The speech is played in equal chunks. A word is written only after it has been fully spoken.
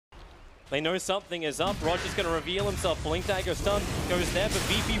They know something is up. Roger's going to reveal himself. Blink Dagger stun goes there, but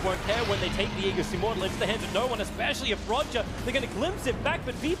VP won't care when they take the Aegis Immortal into the hands of no one, especially if Roger, they're going to glimpse it back,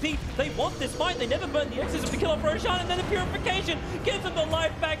 but VP, they want this fight. They never burn the Exorcism to kill off Roshan, and then the Purification gives him the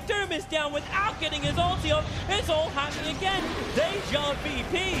life back. Doom is down without getting his ulti off. It's all happening again. Deja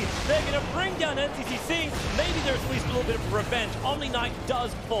VP. They're going to bring down NCCC. Maybe there's at least a little bit of revenge. Omni Knight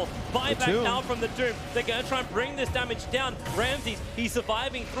does fall. Buyback now from the Doom. They're going to try and bring this damage down. Ramses, he's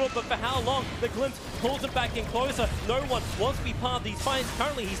surviving through it, but for how long? The glimpse pulls it back in closer. No one wants to be part of these fights.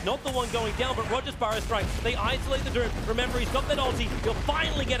 Currently, he's not the one going down, but Roger's Barrow Strike. They isolate the Doom. Remember, he's got that ulti. He'll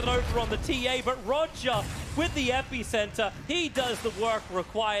finally get it over on the TA, but Roger, with the epicenter, he does the work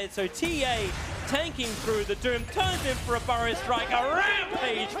required. So TA tanking through the Doom, turns in for a Barrow Strike, a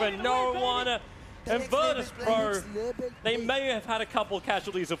Rampage for no one. And Virtus Pro, they may have had a couple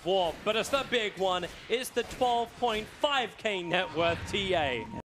casualties of war, but it's the big one. It's the 12.5k net worth TA.